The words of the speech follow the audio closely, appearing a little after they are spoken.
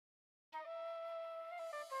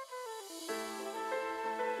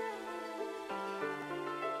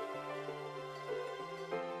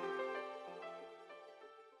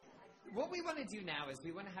we want to do now is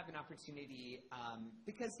we want to have an opportunity,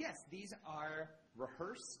 because, yes, these are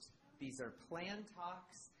rehearsed, these are planned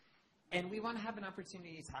talks, and we want to have an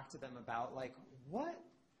opportunity to talk to them about, like, what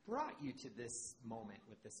brought you to this moment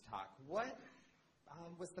with this talk? What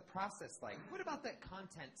was the process like? What about that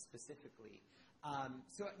content specifically?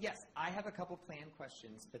 So, yes, I have a couple planned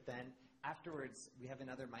questions, but then afterwards we have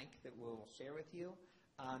another mic that we'll share with you.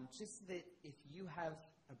 Just that if you have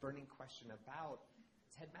a burning question about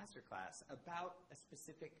TED Masterclass, about a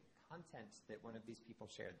specific content that one of these people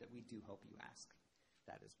shared, that we do hope you ask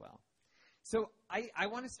that as well. So I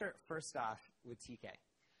want to start first off with TK,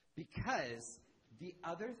 because the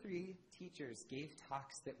other three teachers gave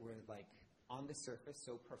talks that were, like, on the surface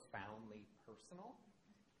so profoundly personal,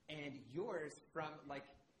 and yours, from, like,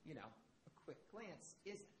 you know, a quick glance,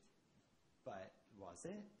 isn't. But was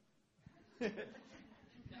it?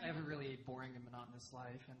 I have a really boring and monotonous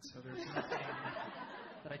life, and so there's nothing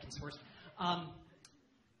that I can source.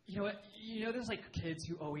 You know what? You know, there's, like, kids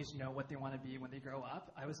who always know what they want to be when they grow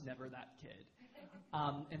up. I was never that kid.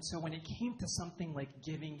 And so when it came to something like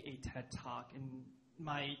giving a TED Talk, and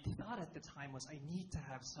my thought at the time was, I need to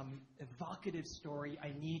have some evocative story.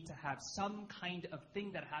 I need to have some kind of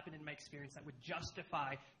thing that happened in my experience that would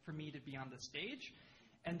justify for me to be on the stage.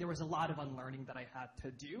 And there was a lot of unlearning that I had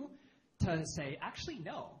to do to say, actually,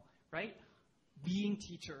 no, right? Being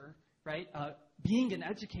teacher, right? Being an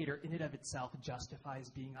educator in and of itself justifies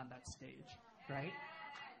being on that stage, right?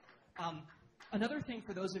 Another thing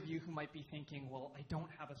for those of you who might be thinking, well, I don't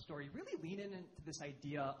have a story, really lean into this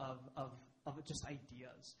idea of just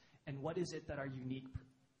ideas. And what is it that our unique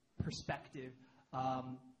perspective,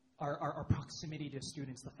 our proximity to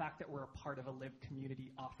students, the fact that we're a part of a lived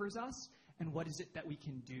community offers us, and what is it that we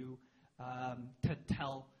can do to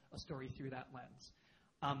tell a story through that lens.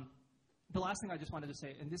 The last thing I just wanted to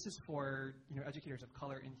say, and this is for educators of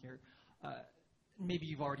color in here, maybe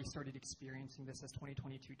you've already started experiencing this as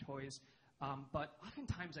 2022 toys, but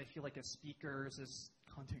oftentimes I feel like as speakers, as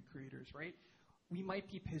content creators, right, we might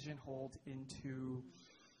be pigeonholed into,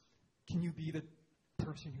 can you be the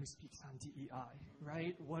person who speaks on DEI,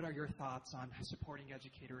 right? What are your thoughts on supporting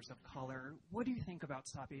educators of color? What do you think about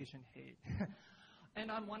Stop Asian Hate?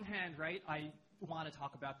 And on one hand, right, I want to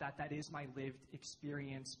talk about that. That is my lived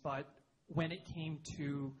experience. But when it came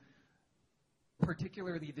to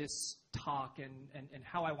particularly this talk and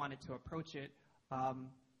how I wanted to approach it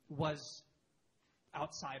was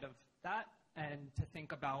outside of that, and to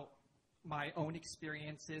think about my own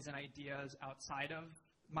experiences and ideas outside of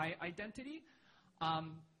my identity.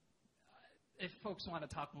 If folks want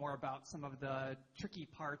to talk more about some of the tricky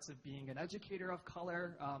parts of being an educator of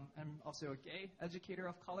color, I'm also a gay educator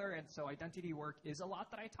of color, and so identity work is a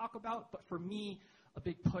lot that I talk about. But for me, a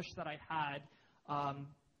big push that I had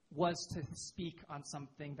was to speak on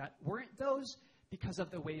something that weren't those, because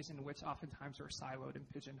of the ways in which oftentimes we're siloed and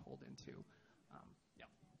pigeonholed into. Yeah.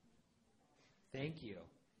 Thank you.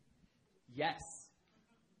 Yes.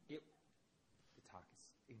 The talk is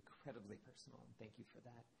incredibly personal, and thank you for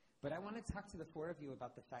that. But I want to talk to the four of you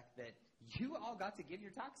about the fact that you all got to give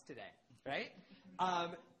your talks today, right?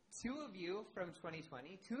 Two of you from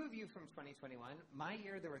 2020, two of you from 2021. My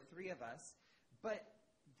year, there were three of us. But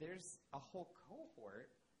there's a whole cohort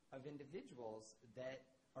of individuals that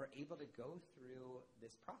are able to go through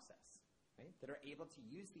this process, right? That are able to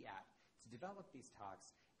use the app to develop these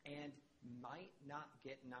talks and might not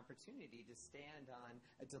get an opportunity to stand on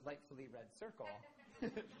a delightfully red circle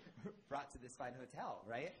brought to this fine hotel,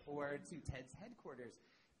 right? Or to TED's headquarters.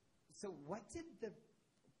 So what did the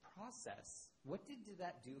process, what did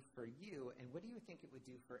that do for you, and what do you think it would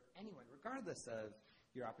do for anyone, regardless of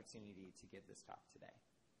your opportunity to give this talk today?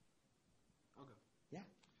 Okay. Yeah.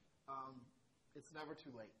 It's never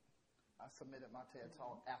too late. I submitted my TED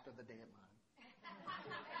Talk after the deadline.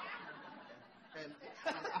 and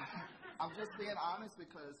I'm just being honest,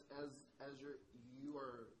 because as you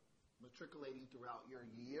are matriculating throughout your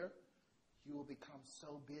year, you will become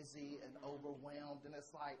so busy and overwhelmed, and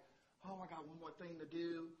it's like, oh, I got one more thing to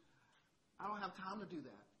do. I don't have time to do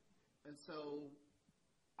that. And so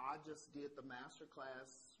I just did the master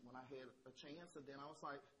class when I had a chance, and then I was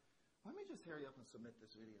like, let me just hurry up and submit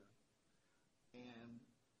this video. And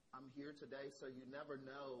I'm here today, so you never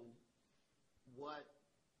know what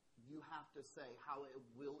you have to say, how it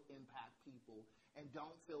will impact people. And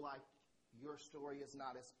don't feel like your story is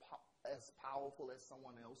not as powerful as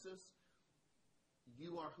someone else's.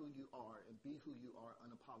 You are who you are, and be who you are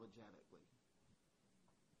unapologetically.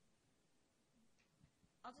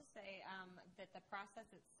 I'll just say that the process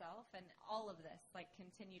itself and all of this, like,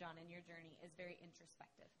 continued on in your journey, is very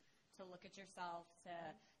introspective. To look at yourself, to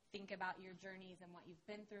think about your journeys and what you've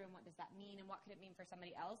been through and what does that mean and what could it mean for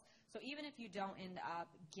somebody else. So even if you don't end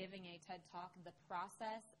up giving a TED Talk, the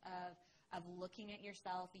process of looking at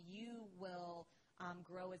yourself, you will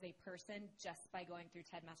grow as a person just by going through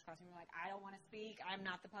TED Masterclass. And you're like, I don't want to speak. I'm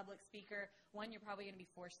not the public speaker. One, you're probably going to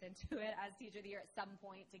be forced into it as Teacher of the Year at some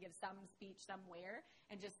point to give some speech somewhere.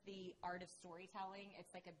 And just the art of storytelling,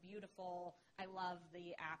 it's like a beautiful, I love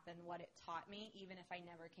the app and what it taught me, even if I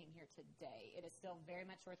never came here today. It is still very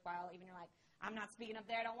much worthwhile. Even you're like, I'm not speaking up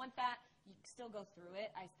there. I don't want that. You still go through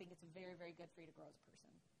it. I think it's very, very good for you to grow as a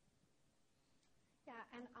person. Yeah,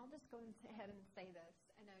 and I'll just go ahead and say this.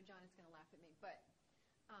 I know John is going to laugh at me, but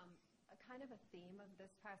a kind of a theme of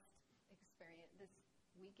this past experience, this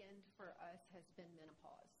weekend for us has been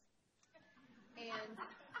menopause. And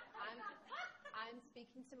I'm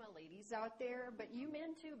speaking to my ladies out there, but you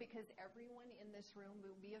men too, because everyone in this room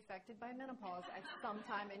will be affected by menopause at some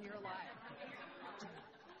time in your life.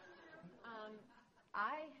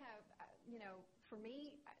 I have, for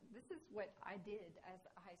me, this is what I did as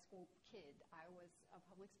a high school kid. I was a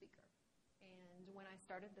public speaker. And when I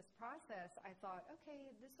started this process, I thought, okay,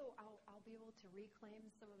 I'll be able to reclaim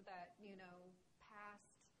some of that, past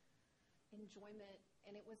enjoyment.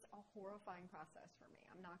 And it was a horrifying process for me.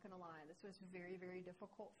 I'm not going to lie. This was very, very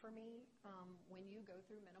difficult for me when you go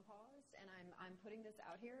through menopause. And I'm putting this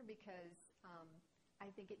out here because I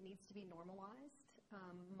think it needs to be normalized.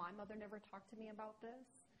 My mother never talked to me about this.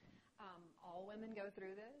 All women go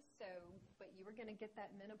through this. But you were going to get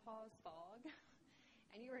that menopause fog.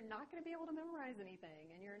 And you are not going to be able to memorize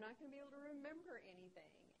anything, and you're not going to be able to remember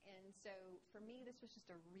anything. And so for me, this was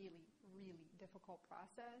just a really, really difficult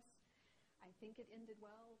process. I think it ended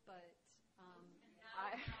well, but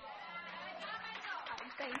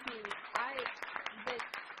thank you.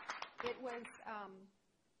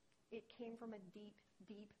 It came from a deep,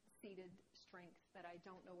 deep-seated strength that I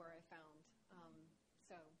don't know where I found.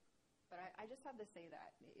 But I just have to say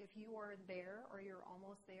that. If you are there or you're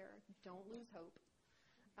almost there, don't lose hope.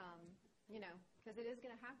 Because it is going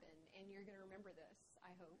to happen, and you're going to remember this, I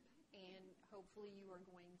hope. And hopefully you are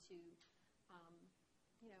going to,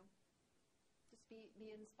 just be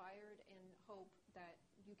inspired and hope that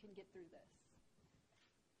you can get through this.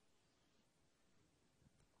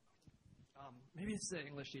 Maybe it's the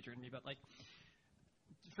English teacher in me, but,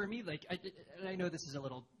 for me, and I know this is a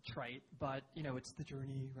little trite, but, it's the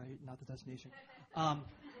journey, right, not the destination.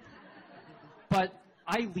 But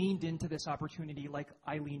I leaned into this opportunity like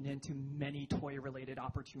I leaned into many toy-related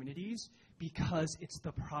opportunities because it's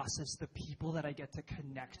the process, the people that I get to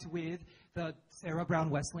connect with, the Sarah Brown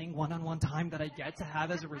Westling one-on-one time that I get to have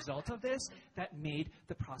as a result of this that made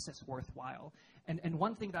the process worthwhile. And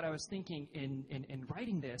one thing that I was thinking in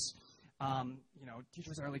writing this,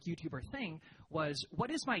 teachers are like YouTuber thing, was what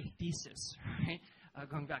is my thesis, right?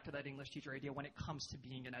 Going back to that English teacher idea when it comes to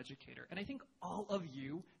being an educator. And I think all of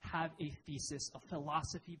you have a thesis, a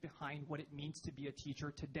philosophy behind what it means to be a teacher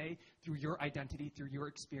today through your identity, through your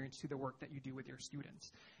experience, through the work that you do with your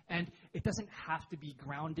students. And it doesn't have to be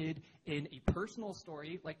grounded in a personal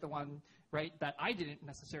story like the one, right, that I didn't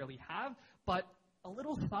necessarily have, but a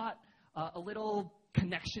little thought, a little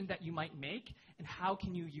connection that you might make, and how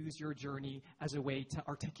can you use your journey as a way to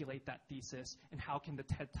articulate that thesis, and how can the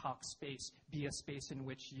TED Talk space be a space in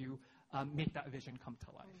which you make that vision come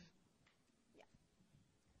to life?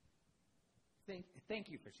 Yeah. Thank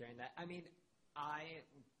you for sharing that. I mean,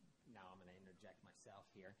 now I'm going to interject myself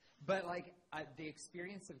here, but the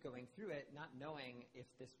experience of going through it, not knowing if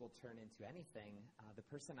this will turn into anything, the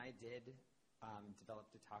person I did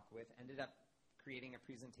develop the talk with ended up creating a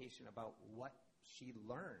presentation about what she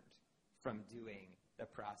learned from doing the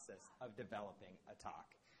process of developing a talk.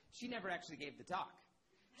 She never actually gave the talk.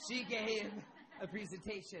 She gave a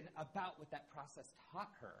presentation about what that process taught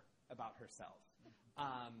her about herself,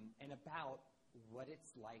 and about what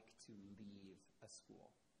it's like to leave a school.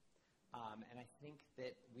 And I think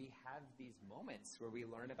that we have these moments where we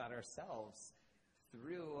learn about ourselves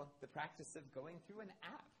through the practice of going through an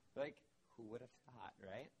app. Who would have thought,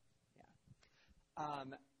 right?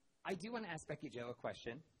 Yeah. I do want to ask Becky Jo a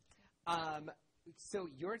question. So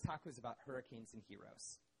your talk was about hurricanes and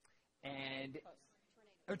heroes. And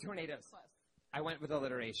tornadoes. Close. I went with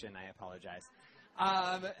alliteration. I apologize.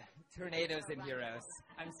 Tornadoes and heroes.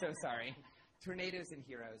 I'm so sorry. Tornadoes and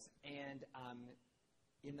heroes. And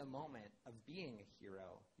in the moment of being a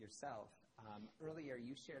hero yourself, earlier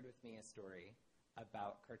you shared with me a story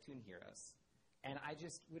about cartoon heroes. And I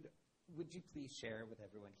just would you please share with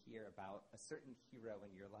everyone here about a certain hero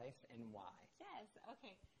in your life and why? Yes,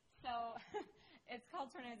 okay. So it's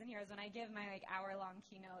called Tornadoes and Heroes when I give my hour-long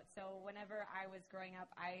keynote. So whenever I was growing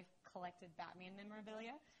up, I collected Batman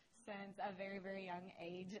memorabilia. since a very, very young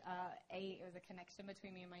age. It was a connection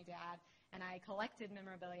between me and my dad, and I collected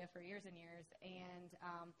memorabilia for years and years, and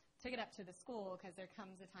took it up to the school because there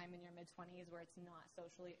comes a time in your mid-20s where it's not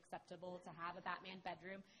socially acceptable to have a Batman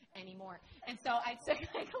bedroom anymore. And so I took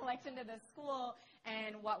my collection to the school,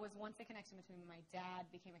 and what was once a connection between me and my dad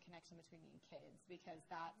became a connection between me and kids, because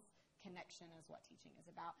that's connection is what teaching is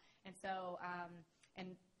about. And so,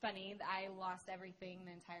 and funny, I lost everything,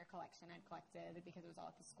 the entire collection I'd collected, because it was all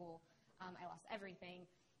at the school. I lost everything,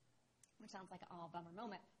 which sounds like an all bummer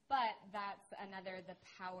moment, but that's another, the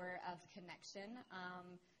power of connection,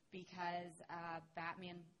 because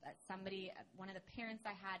Batman, one of the parents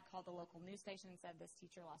I had called the local news station and said this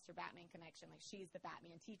teacher lost her Batman connection, like she's the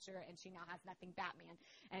Batman teacher and she now has nothing Batman.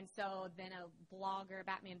 And so then a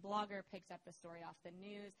Batman blogger picked up the story off the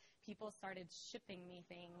news. People started shipping me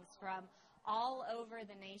things from all over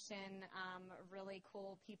the nation, really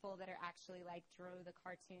cool people that are actually like drew the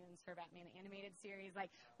cartoons for Batman animated series.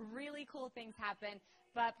 Like really cool things happened,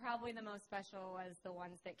 but probably the most special was the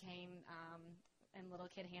ones that came in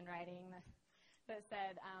little kid handwriting that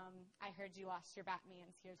said, I heard you lost your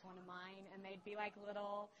Batmans, here's one of mine. And they'd be like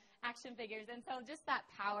little action figures. And so just that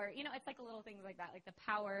power, it's like little things like that, like the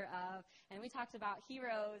power of, and we talked about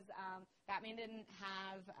heroes. Batman didn't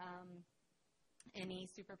have any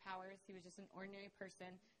superpowers. He was just an ordinary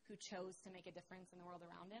person who chose to make a difference in the world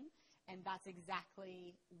around him. And that's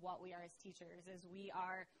exactly what we are as teachers, is we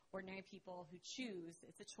are ordinary people who choose,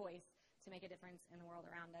 it's a choice, to make a difference in the world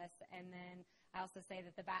around us. And then I also say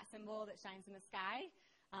that the bat symbol that shines in the sky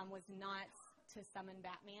was not to summon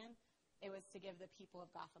Batman. It was to give the people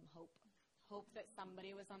of Gotham hope. Hope that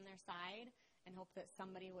somebody was on their side, and hope that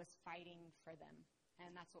somebody was fighting for them.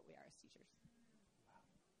 And that's what we are as teachers.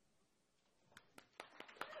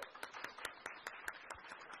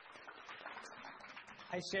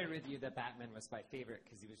 I shared with you that Batman was my favorite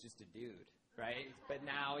because he was just a dude, right? But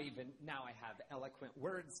now I have eloquent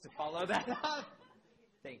words to follow that up.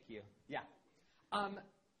 Thank you. Yeah.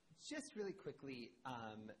 Just really quickly,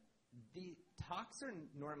 the talks are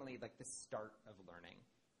normally like the start of learning,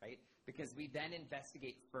 right? Because we then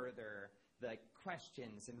investigate further the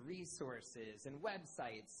questions and resources and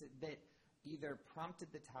websites that either prompted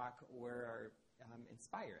the talk or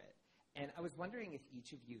inspire it. And I was wondering if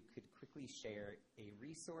each of you could quickly share a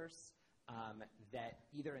resource that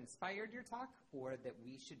either inspired your talk or that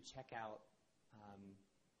we should check out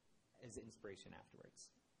as inspiration afterwards.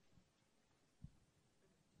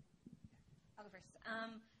 I'll go first.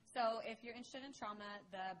 So if you're interested in trauma,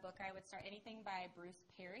 the book I would start, anything by Bruce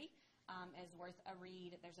Perry, is worth a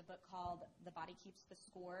read. There's a book called The Body Keeps the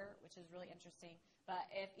Score, which is really interesting. But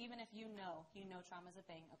even if you know trauma is a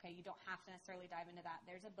thing, okay, you don't have to necessarily dive into that.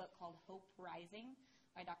 There's a book called Hope Rising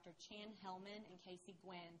by Dr. Chan Hellman and Casey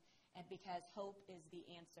Gwynn, and because hope is the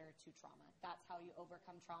answer to trauma. That's how you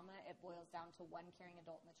overcome trauma. It boils down to one caring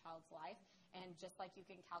adult in the child's life. And just like you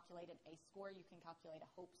can calculate an ACE score, you can calculate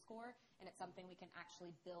a hope score, and it's something we can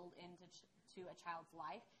actually build into to a child's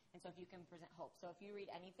life. And so if you can present hope. So if you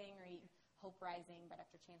read anything, read Hope Rising by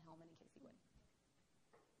Dr. Chan Hellman and Casey Gwynn.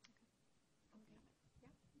 Okay.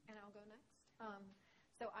 Yeah, and I'll go next.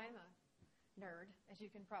 So I'm a nerd, as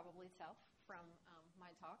you can probably tell from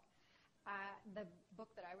my talk. The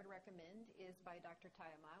book that I would recommend is by Dr.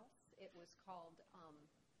 Taya Miles. It was called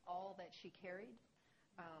All That She Carried,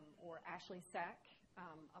 or Ashley Sack,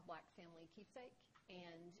 A Black Family Keepsake.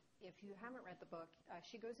 And if you haven't read the book,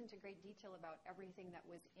 she goes into great detail about everything that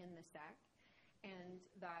was in the sack, and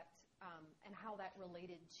that and how that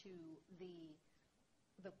related to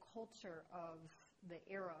the culture of the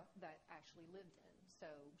era that Ashley lived in. So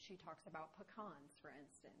she talks about pecans, for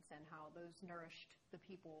instance, and how those nourished the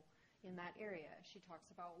people in that area. She talks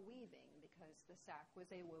about weaving, because the sack was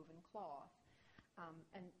a woven cloth.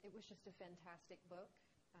 And it was just a fantastic book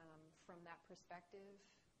from that perspective.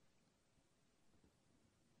 So,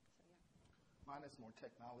 yeah. Mine is more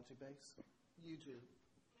technology-based. YouTube.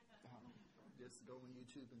 Just go on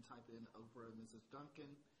YouTube and type in Oprah and Mrs. Duncan,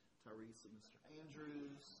 Tyrese and Mr.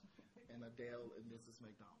 Andrews, and Adele and Mrs.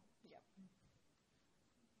 McDonald. Yep.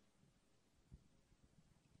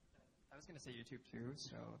 I was going to say YouTube too,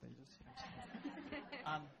 so they just...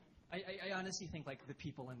 I honestly think, like, the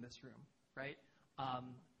people in this room, right?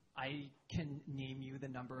 I can name you the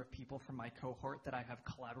number of people from my cohort that I have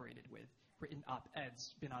collaborated with, written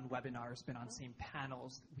op-eds, been on webinars, been on same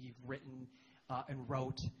panels. We've written and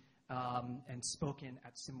wrote and spoken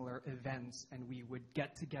at similar events, and we would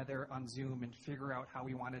get together on Zoom and figure out how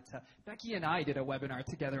we wanted to. Becky and I did a webinar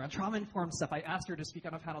together on trauma-informed stuff. I asked her to speak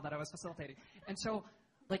on a panel that I was facilitating. And so,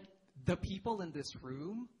 like, the people in this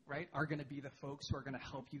room, right, are going to be the folks who are going to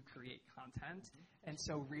help you create content. And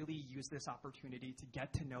so really use this opportunity to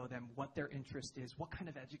get to know them, what their interest is, what kind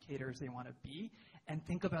of educators they want to be, and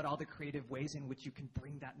think about all the creative ways in which you can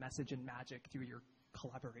bring that message and magic through your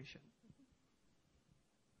collaboration.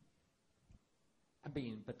 I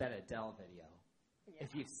mean, but that Adele video,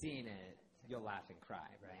 if you've seen it, you'll laugh and cry,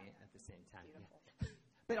 right, at the same time. Yeah.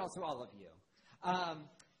 But also all of you.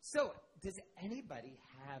 So does anybody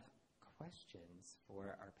have questions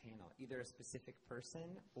for our panel, either a specific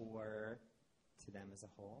person or to them as a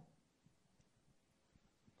whole?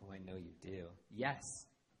 Oh, I know you do. Yes.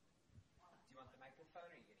 Do you want the microphone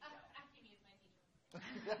or are you going to go? I can use my teacher.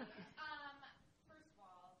 First of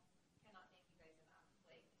all, cannot thank you guys enough.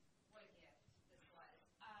 Like, what a gift this was.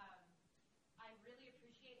 I really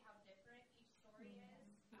appreciate how different each story is.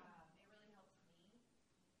 It really helps me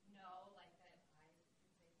know, like, that I can say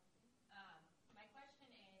something. My question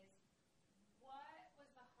is, what was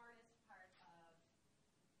the hardest part of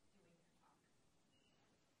doing your talk?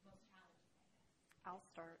 Most challenging, I guess. I'll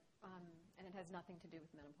start, and it has nothing to do with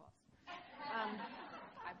menopause.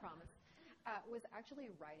 I promise. Was actually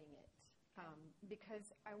writing it because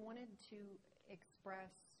I wanted to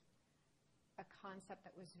express a concept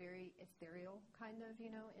that was very ethereal, kind of,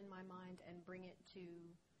 in my mind, and bring it to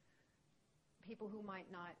people who might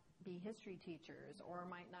not be history teachers or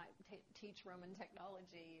might not teach Roman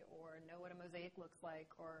technology or know what a mosaic looks like.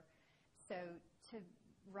 Or so to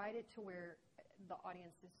write it to where the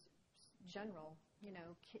audience is general,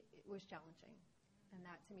 it was challenging, and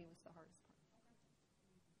that to me was the hardest part.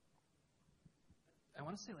 I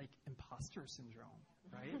want to say, like, imposter syndrome,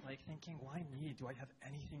 right? Like thinking, why me? Do I have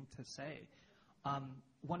anything to say?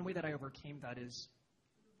 One way that I overcame that is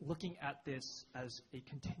looking at this as a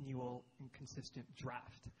continual and consistent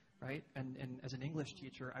draft, right? And as an English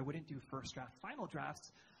teacher, I wouldn't do first draft, final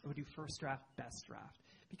drafts. I would do first draft, best draft.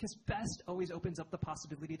 Because best always opens up the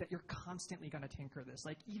possibility that you're constantly going to tinker this.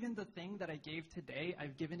 Like, even the thing that I gave today,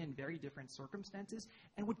 I've given in very different circumstances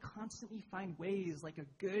and would constantly find ways, like a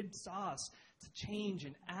good sauce, to change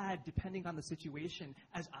and add depending on the situation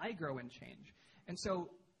as I grow and change. And so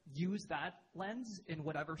use that lens in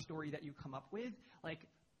whatever story that you come up with, like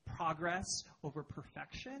progress over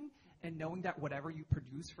perfection, and knowing that whatever you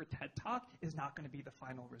produce for TED Talk is not going to be the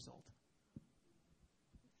final result.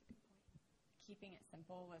 Keeping it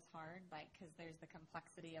simple was hard, like, because there's the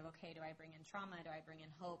complexity of, okay, do I bring in trauma? Do I bring in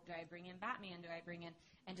hope? Do I bring in Batman? Do I bring in,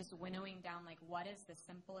 and just winnowing down, like, what is the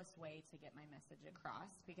simplest way to get my message across?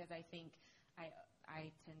 Because I think I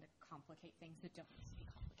tend to complicate things that don't need to be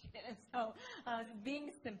complicated. And so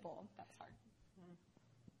being simple, that's hard.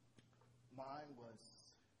 Mine was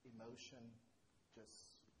emotion,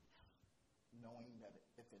 just knowing that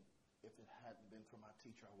if it hadn't been for my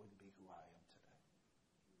teacher, I wouldn't be who I am today.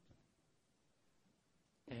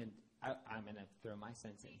 And I'm going to throw my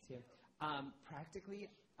sense in too. Practically,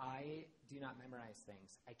 I do not memorize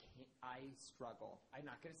things. I struggle. I'm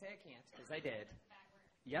not going to say I can't, because I did.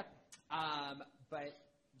 Yep. But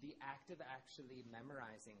the act of actually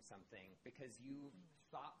memorizing something, because you've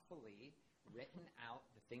thoughtfully written out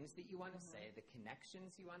the things that you want to say, the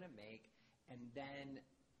connections you want to make, and then,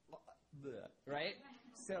 right?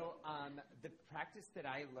 So the practice that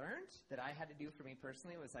I learned, that I had to do for me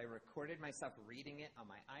personally, was I recorded myself reading it on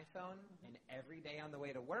my iPhone, and every day on the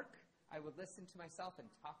way to work, I would listen to myself and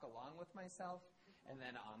talk along with myself, and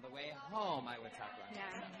then on the way home, I would talk about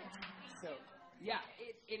myself. So, yeah,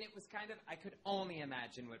 and it was kind of, I could only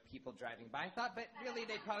imagine what people driving by thought, but really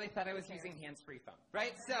they probably thought I was using hands-free phone,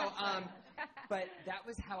 right? So, but that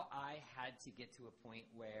was how I had to get to a point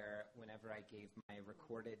where whenever I gave my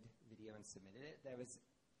recorded video and submitted it, that I was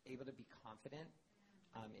able to be confident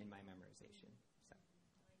in my memorization. So,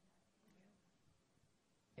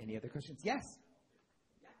 any other questions? Yes.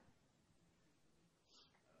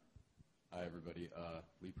 Hi, everybody.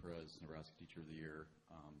 Lee Perez, Nebraska Teacher of the Year,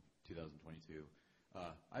 2022.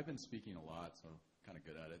 I've been speaking a lot, so I'm kind of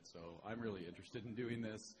good at it. So I'm really interested in doing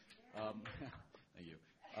this. Thank you.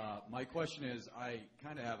 My question is, I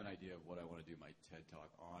kind of have an idea of what I want to do my TED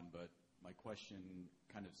Talk on, but my question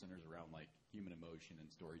kind of centers around like human emotion and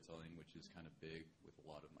storytelling, which is kind of big with a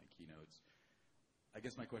lot of my keynotes. I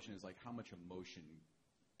guess my question is, like, how much emotion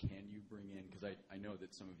can you bring in? Because I know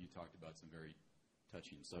that some of you talked about some very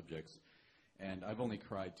touching subjects. And I've only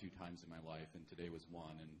cried 2 times in my life, and today was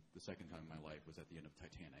one, and the second time in my life was at the end of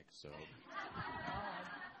Titanic, so.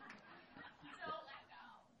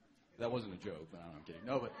 That wasn't a joke, but I'm kidding.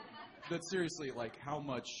 No, but seriously, like, how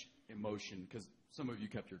much emotion, because some of you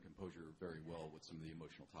kept your composure very well with some of the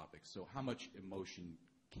emotional topics, so how much emotion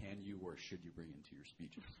can you or should you bring into your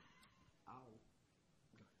speeches?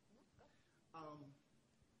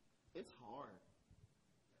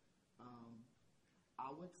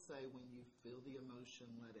 I would say when you feel the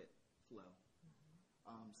emotion, let it flow.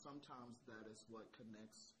 Sometimes that is what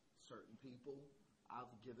connects certain people.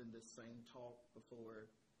 I've given this same talk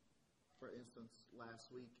before. For instance,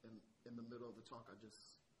 last week, in the middle of the talk, I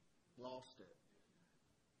just lost it.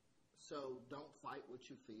 So don't fight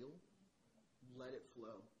what you feel. Let it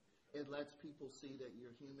flow. It lets people see that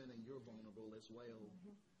you're human and you're vulnerable as well.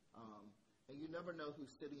 And you never know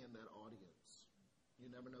who's sitting in that audience. You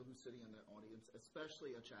never know who's sitting in that audience,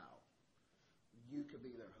 especially a child. You could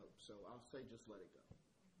be their hope. So I'll say just let it go.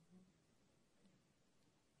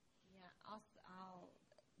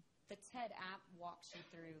 The TED app walks you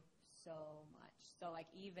through so much. So like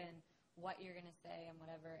even what you're going to say and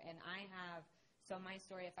whatever. And so my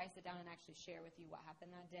story, if I sit down and actually share with you what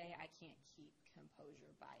happened that day, I can't keep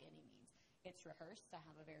composure by any means. It's rehearsed. I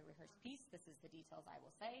have a very rehearsed piece. This is the details I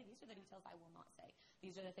will say. These are the details I will not say.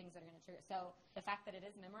 These are the things that are going to trigger. So the fact that it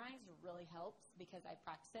is memorized really helps because I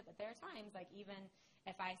practice it. But there are times, like even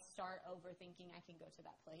if I start overthinking, I can go to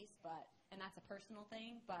that place. And that's a personal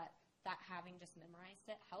thing, but that having just memorized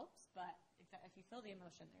it helps. But if you feel the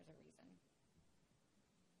emotion, there's a reason.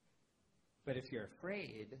 But if you're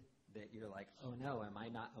afraid that you're like, oh no, am I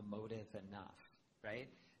not emotive enough, right?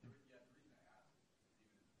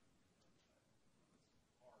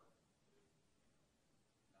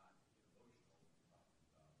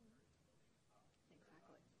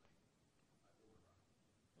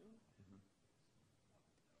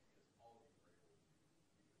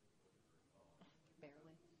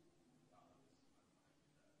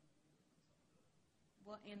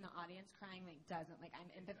 Well, and the audience crying doesn't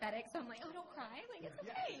I'm empathetic, so I'm like, oh, don't cry, it's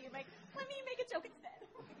okay, let me make a joke instead.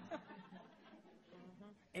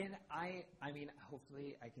 And I mean,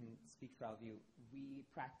 hopefully I can speak for all of you. We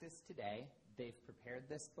practiced today. They've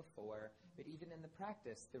prepared this before, but even in the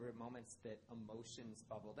practice, there were moments that emotions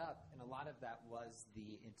bubbled up, and a lot of that was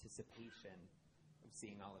the anticipation of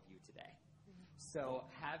seeing all of you today. So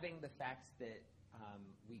having the fact that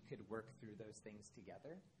we could work through those things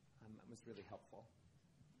together was really helpful.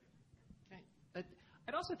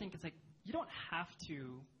 I'd also think it's you don't have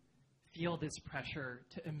to feel this pressure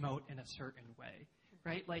to emote in a certain way,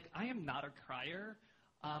 right? I am not a crier.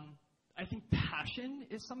 I think passion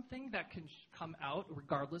is something that can come out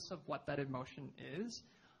regardless of what that emotion is.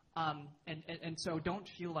 And so don't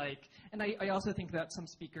feel and I also think that some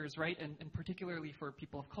speakers, right, and particularly for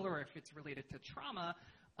people of color, if it's related to trauma,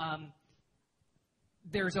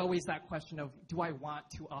 there's always that question of, do I want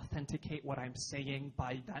to authenticate what I'm saying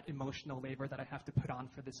by that emotional labor that I have to put on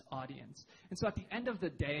for this audience? And so at the end of the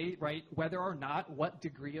day, right, whether or not what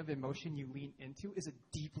degree of emotion you lean into is a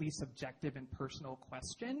deeply subjective and personal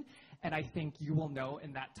question. And I think you will know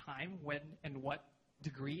in that time when and what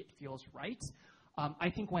degree it feels right. I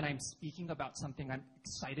think when I'm speaking about something I'm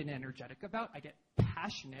excited and energetic about, I get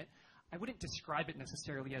passionate. I wouldn't describe it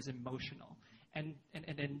necessarily as emotional. And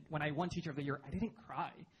then when I won Teacher of the Year, I didn't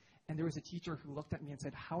cry. And there was a teacher who looked at me and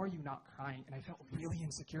said, how are you not crying? And I felt really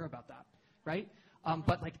insecure about that, right?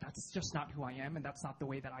 But that's just not who I am, and that's not the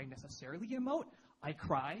way that I necessarily emote. I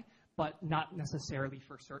cry, but not necessarily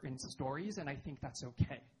for certain stories, and I think that's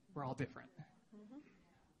okay. We're all different.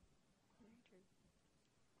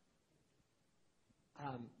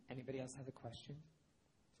 Anybody else have a question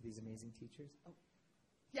to these amazing teachers? Oh,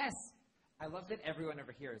 yes. I love that everyone over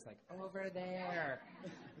here is over there. I'll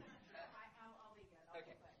be good. I'll be quick.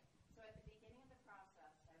 So at the beginning of the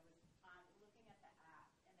process, I was looking at the app,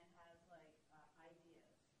 and it has ideas.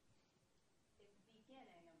 At the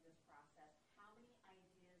beginning of this process, how many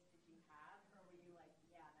ideas did you have, or were you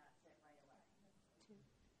yeah, that's it right away? 2.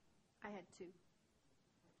 I had 2.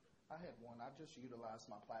 I had 1. I just utilized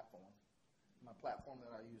my platform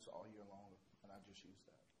that I use all year long, and I just used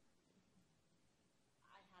that.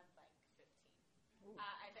 I had 15.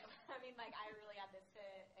 I really had this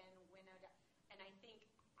fit and winnowed, and I think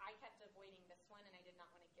I kept avoiding this one, and I did not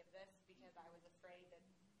want to give this because I was afraid that,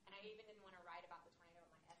 and I even didn't want to write about the tornado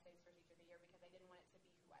in my essays for Teacher of the Year because I didn't want it to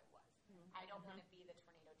be who I was. I don't want to be the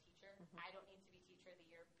tornado teacher. I don't need to be Teacher of the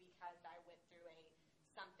Year because I went through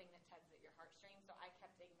something that tugs at your heartstrings, so I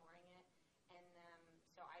kept ignoring it, and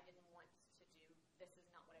so I didn't want to do, this is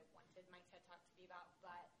not what I wanted my TED Talk to be about,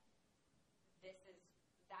 but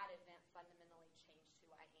that event fundamentally changed who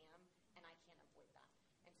I am, and I can't avoid that.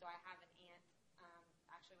 And so I have an aunt,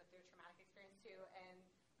 actually went through a traumatic experience too, and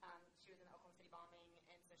she was in the Oklahoma City bombing,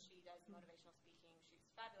 and so she does motivational speaking. She's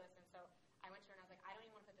fabulous, and so I went to her and I was like, I don't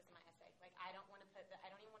even want to put this in my essay. I don't want to I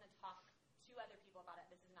don't even want to talk to other people about it.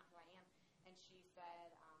 This is not who I am. And she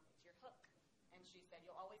said, it's your hook. And she said,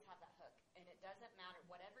 you'll always have that hook, and it doesn't matter.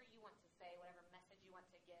 Whatever you want to say, whatever message you want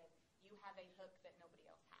to give, you have a hook that nobody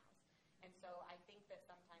else has. And so I think that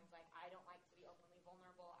sometimes, like, I don't like to be openly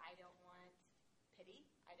vulnerable. I don't want pity.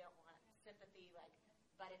 I don't want sympathy, like,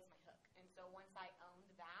 but it's my hook. And so once I owned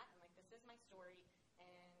that, I'm like, this is my story,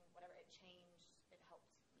 and whatever, it changed, it helped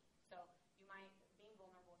me. So being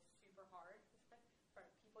vulnerable is super hard for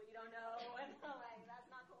people you don't know, and like, that's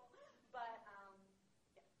not cool. But,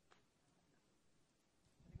 yeah.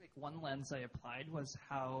 I think like one lens I applied was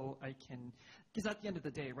how I can, because at the end of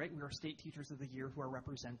the day, right, we are state teachers of the year who are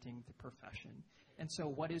representing the profession. And so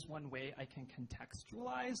what is one way I can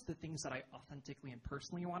contextualize the things that I authentically and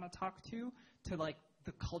personally want to talk to like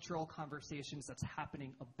the cultural conversations that's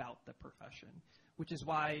happening about the profession, which is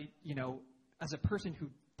why, you know, as a person who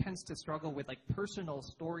tends to struggle with like personal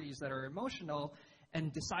stories that are emotional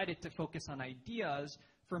and decided to focus on ideas,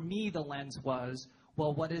 for me the lens was,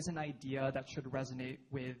 well, what is an idea that should resonate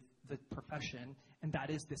with the profession? And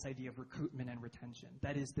that is this idea of recruitment and retention.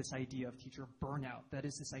 That is this idea of teacher burnout. That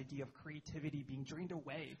is this idea of creativity being drained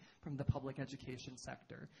away from the public education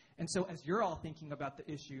sector. And so as you're all thinking about the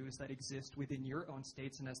issues that exist within your own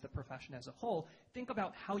states and as the profession as a whole, think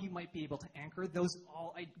about how you might be able to anchor those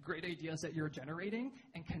all great ideas that you're generating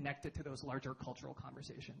and connect it to those larger cultural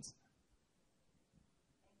conversations.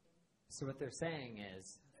 So what they're saying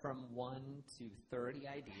is, from 1 to 30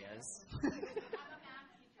 ideas.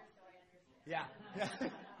 Yeah.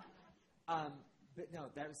 But no,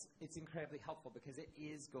 it's incredibly helpful because it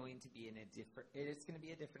is going to be it's going to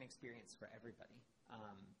be a different experience for everybody.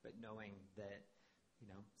 But knowing that, you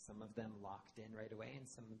know, some of them locked in right away and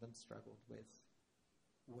some of them struggled with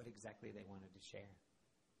what exactly they wanted to share.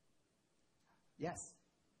 Yes.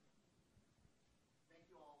 Thank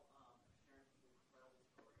you all for sharing some incredible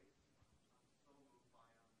stories. I'm so moved by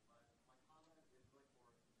them. But my comment is really for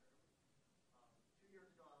Conservative. 2 years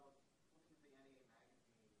ago, I was looking at the NEA magazine,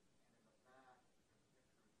 and in the back, there's a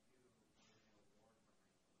picture of you winning an award for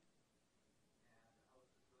excellence. And I was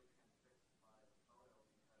just really transfixed by the photo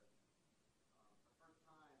because the first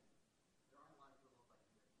time, there aren't a lot of people that look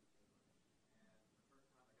like me that teach English. And the first time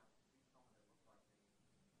I got to see someone that looked like me,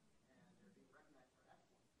 and they're being recognized for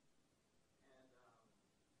excellence. And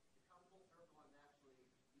to come full circle and actually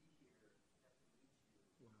be here, get to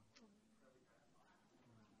meet you, incredibly gratifying.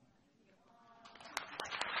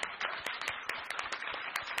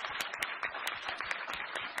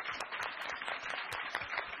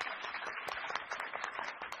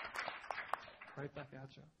 Right back at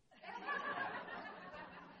you.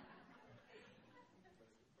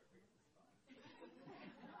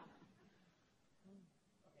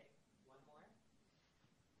 Okay, one more.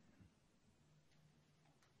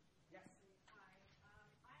 Yes. Hi.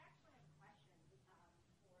 I actually have a question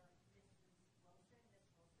for Mrs. Wilson, Miss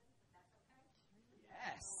Wilson, if that's okay.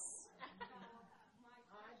 Yes.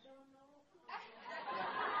 I don't know.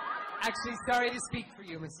 Actually, sorry to speak for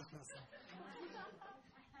you, Mrs. Wilson.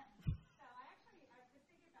 So I've been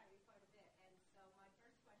thinking about you quite a bit, and so my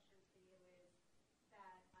first question to you is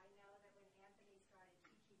that I know that when Anthony started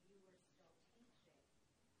teaching, you were still teaching.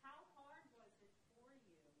 How hard was it for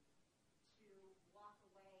you to walk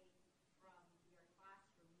away from your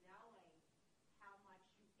classroom knowing how much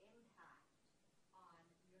you impact on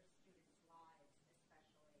your students' lives,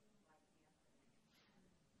 especially like Anthony?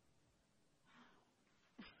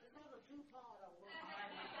 Another two-part of what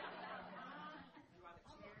You want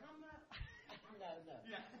to cheer? No.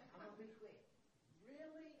 Yeah. I'm going to be quick.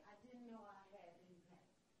 Really, I didn't know I had impact.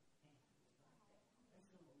 That's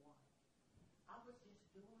number one. I was just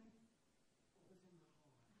doing what was in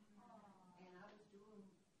my heart. And I was doing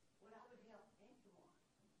what I would help anyone.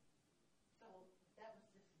 So that was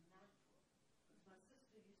just natural. Because my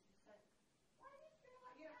sister used to say, why do you feel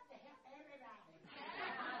like you have to help everybody? But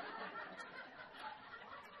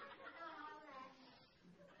you never know.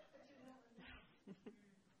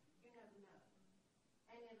 You never know.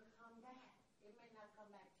 And it'll come back. It may not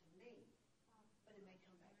come back to me, but it may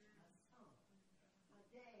come back to my son, my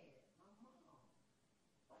dad, my mom.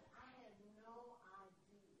 But I had no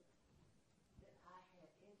idea that I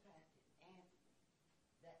had impacted Anthony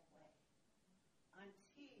that way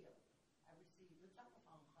until I received a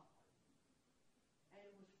telephone call. And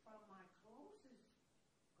it was from my closest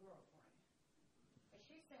girlfriend. And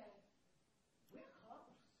she said, we're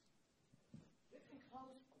close. We've been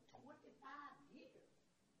close for 25 years.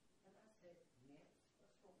 And I said, yes,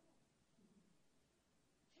 what's wrong?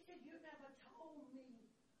 She said, you never told me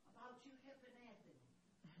about you helping Anthony.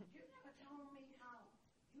 You never told me how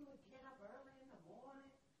you would get up early in the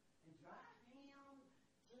morning and drive him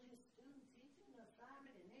to his student teaching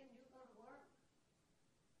assignment and then you go to work.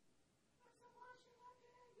 I said, why should I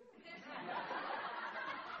tell you?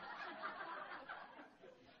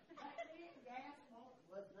 Back then, gas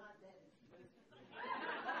was not that expensive.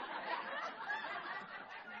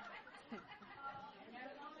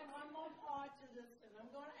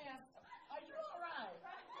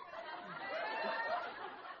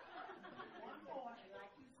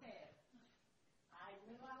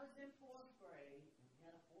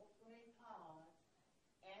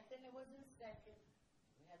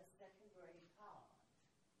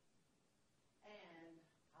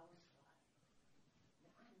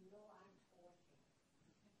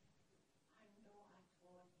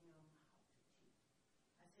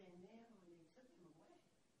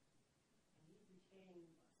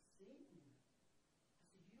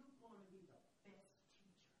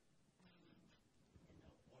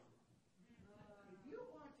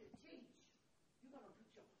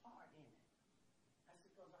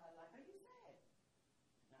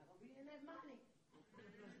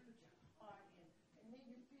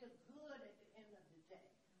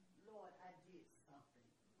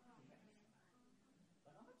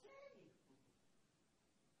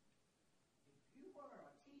 were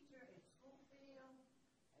a teacher in Schoolfield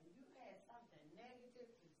and you had something negative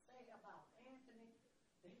to say about Anthony,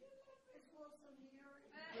 did you let Miss Wilson hear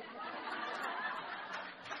it?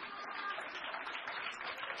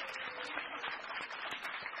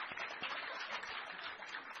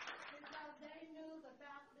 Because they knew the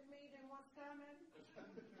faculty meeting was coming,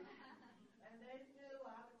 and they knew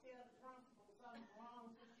I would tell the principal something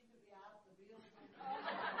wrong so she could be out of the building.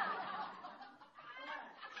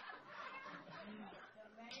 But the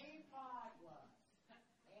main part was,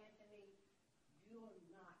 Anthony, you are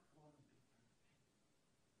not going to be perfect.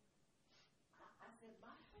 I said,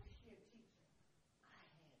 my first year teacher, I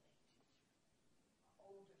had a teacher, an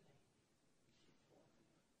older lady. She taught me.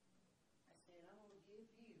 I said, I'm going to give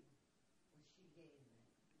you what she gave me.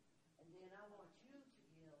 And then I want you to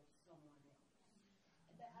give someone else.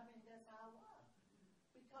 And that, I mean, that's how I was.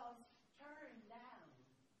 Because turn down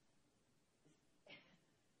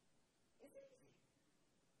it's easy.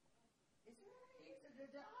 It's very easy to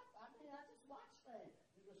do. I mean, I just watch things.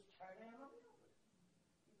 You just turn down a building.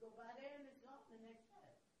 You go by there and it's off the next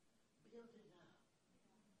day. Build it up.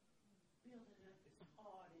 Building up is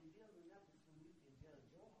hard, and building up is when you can judge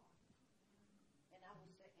your heart. And I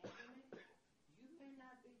would say, Anthony, you may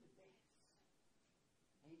not be the best,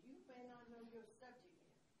 and you may not know your subject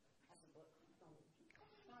area. I said, but you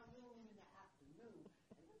come in my room in the afternoon,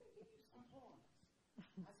 and let me give you some pointers.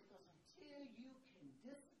 I said, because until you can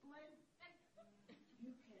discipline,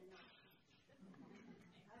 you cannot teach.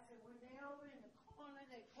 I said, when they're over in the corner,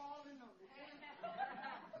 they're crawling on the end.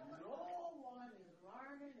 No one is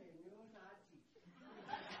learning, and you're not teaching.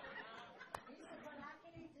 He said, but I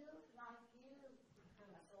can't do it like you. I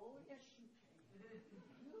said, oh, yes, you can.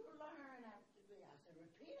 You learn after me. I said,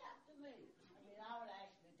 repeat after me. I mean, I would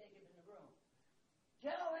actually take him in the room.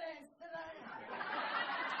 Get over there and sit down.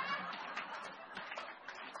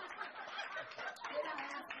 Then I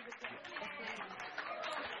asked you to get it.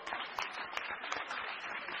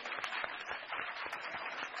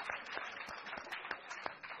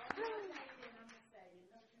 I'm going to say, you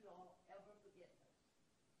know, you don't ever forget this.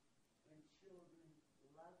 When children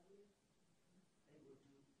love you, they will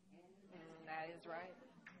do anything. That is right.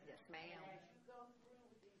 Yes, And ma'am. as you go through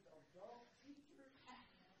with these adult teachers,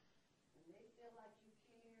 and they feel like you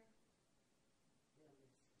care, they'll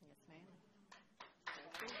listen. Yes, ma'am.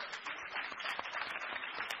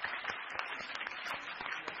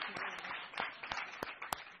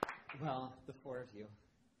 Well, the four of you,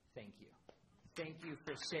 thank you. Thank you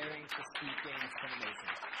for sharing, for speaking. It's been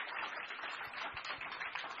amazing.